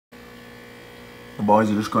The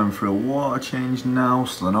boys are just going through a water change now,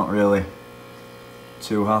 so they're not really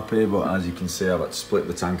too happy, but as you can see I've had to split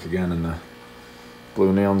the tank again and the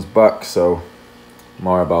blue neon's back, so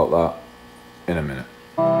more about that in a minute.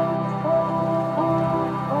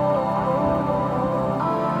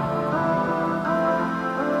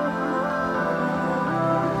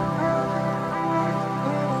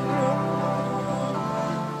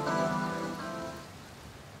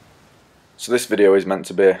 So this video is meant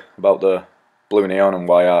to be about the blue neon and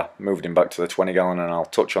why I moved him back to the 20 gallon, and I'll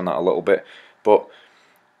touch on that a little bit, but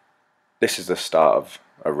this is the start of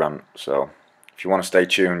a rant, so if you want to stay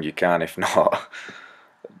tuned you can, if not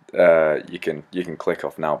you can click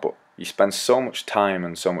off now. But you spend so much time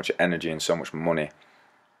and so much energy and so much money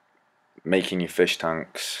making your fish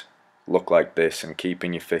tanks look like this and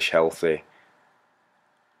keeping your fish healthy,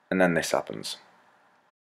 and then this happens.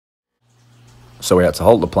 So we had to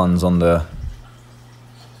halt the plans on the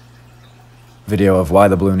video of why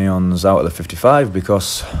the blue neon's out of the 55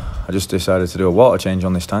 because I just decided to do a water change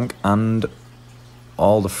on this tank, and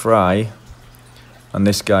all the fry and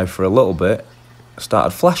this guy for a little bit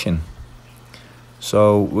started flashing.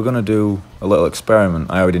 So we're going to do a little experiment.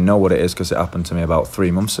 I already know what it is because it happened to me about 3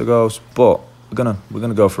 months ago, but we're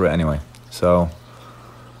gonna go for it anyway. So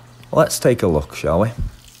let's take a look, shall we?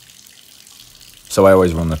 So I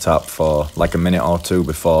always run the tap for like a minute or two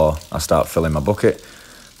before I start filling my bucket.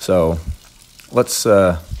 So let's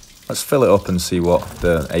fill it up and see what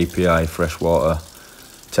the API freshwater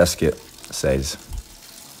test kit says.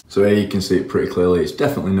 So here you can see it pretty clearly. It's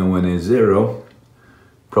definitely nowhere near zero.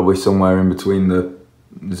 Probably somewhere in between the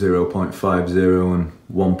 0.50 and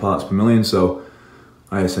 1 parts per million. So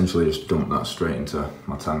I essentially just dumped that straight into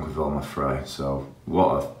my tank with all my fry. So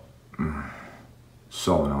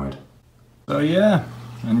so annoyed. So yeah,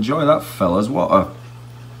 enjoy that, fellas. What a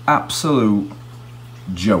absolute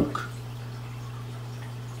joke.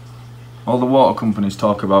 All the water companies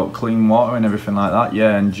talk about clean water and everything like that.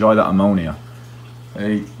 Yeah, enjoy that ammonia.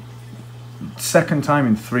 A second time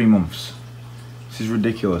in 3 months. This is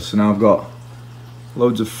ridiculous. So now I've got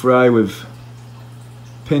loads of fry with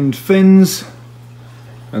pinned fins,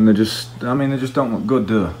 and they just don't look good,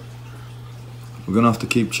 do they? We're gonna have to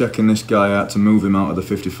keep checking this guy out to move him out of the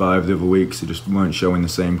 55 the other week, because they just weren't showing the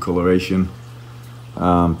same coloration.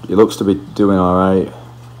 He looks to be doing alright,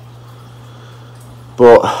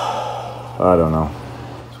 but I don't know.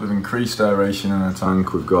 So with increased aeration in the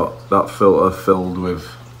tank, we've got that filter filled with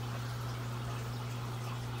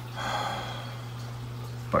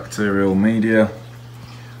bacterial media.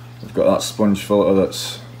 We've got that sponge filter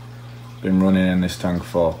that's been running in this tank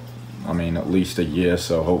for, I mean, at least a year,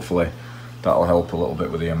 so hopefully that'll help a little bit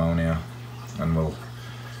with the ammonia, and we'll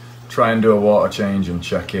try and do a water change and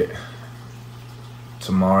check it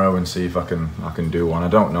tomorrow and see if I can do one. I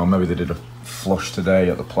don't know, maybe they did a flush today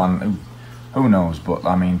at the plant, who knows, but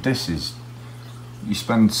I mean, this is, you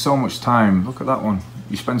spend so much time, look at that one,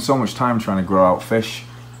 you spend so much time trying to grow out fish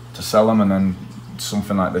to sell them, and then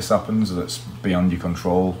something like this happens that's beyond your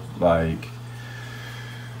control, like,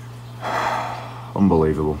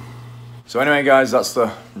 unbelievable. So anyway guys, that's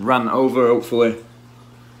the rant over. Hopefully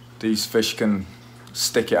these fish can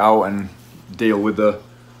stick it out and deal with the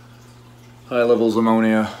high levels of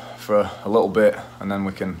ammonia for a little bit, and then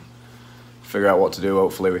we can figure out what to do.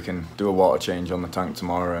 Hopefully we can do a water change on the tank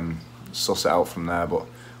tomorrow and suss it out from there, but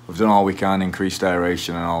we've done all we can, increased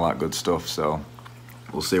aeration and all that good stuff, so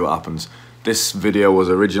we'll see what happens. This video was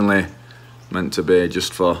originally meant to be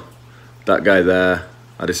just for that guy there.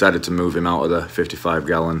 I decided to move him out of the 55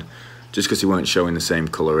 gallon just because he weren't showing the same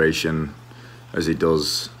coloration as he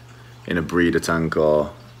does in a breeder tank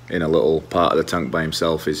or in a little part of the tank by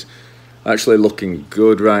himself. He's actually looking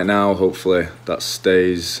good right now, hopefully that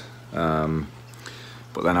stays.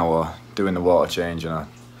 But then I was doing the water change and I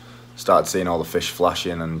started seeing all the fish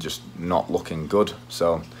flashing and just not looking good,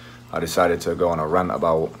 so I decided to go on a rant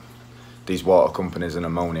about these water companies and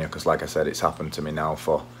ammonia, because like I said, it's happened to me now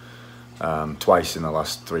for twice in the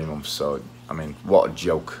last 3 months. So I mean, what a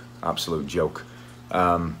joke, absolute joke.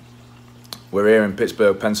 We're here in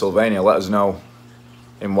Pittsburgh, Pennsylvania. Let us know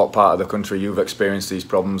in what part of the country you've experienced these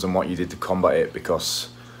problems and what you did to combat it, because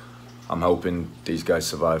I'm hoping these guys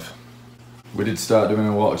survive. We did start doing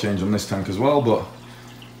a water change on this tank as well, but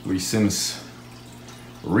we since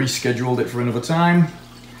rescheduled it for another time.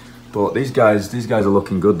 But these guys are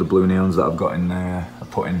looking good. The blue neons that I've got in there are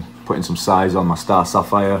putting some size on. My Star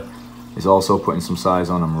Sapphire is also putting some size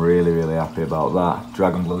on. I'm really happy about that.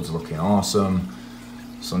 Dragon Blood's looking awesome.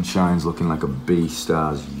 Sunshine's looking like a beast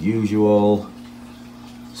as usual.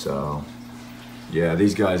 So yeah,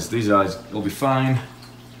 these guys will be fine.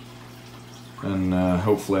 and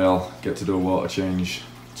hopefully I'll get to do a water change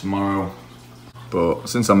tomorrow. But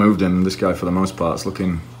since I moved in, this guy for the most part is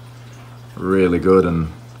looking really good,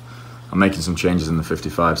 and I'm making some changes in the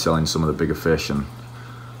 55, selling some of the bigger fish, and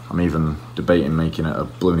I'm even debating making it a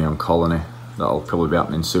blue neon colony. That'll probably be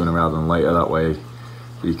happening sooner rather than later. That way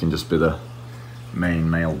you can just be the main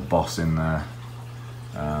male boss in there.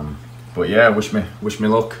 But yeah, wish me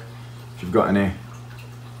luck. If you've got any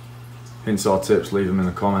hints or tips, leave them in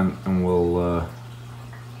the comment, and we'll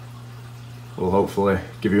hopefully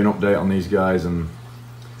give you an update on these guys, and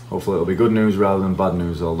hopefully it'll be good news rather than bad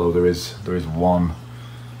news, although there is one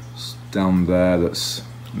down there that's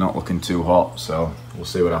not looking too hot, so we'll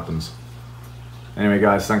see what happens. Anyway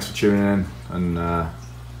guys, thanks for tuning in and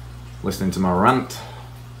listening to my rant.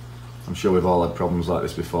 I'm sure we've all had problems like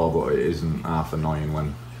this before, but it isn't half annoying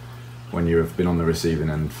when you have been on the receiving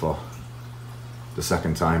end for the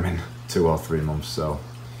second time in 2 or 3 months. So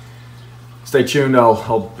stay tuned,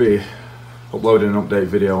 I'll be uploading an update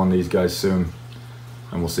video on these guys soon,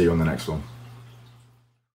 and we'll see you on the next one.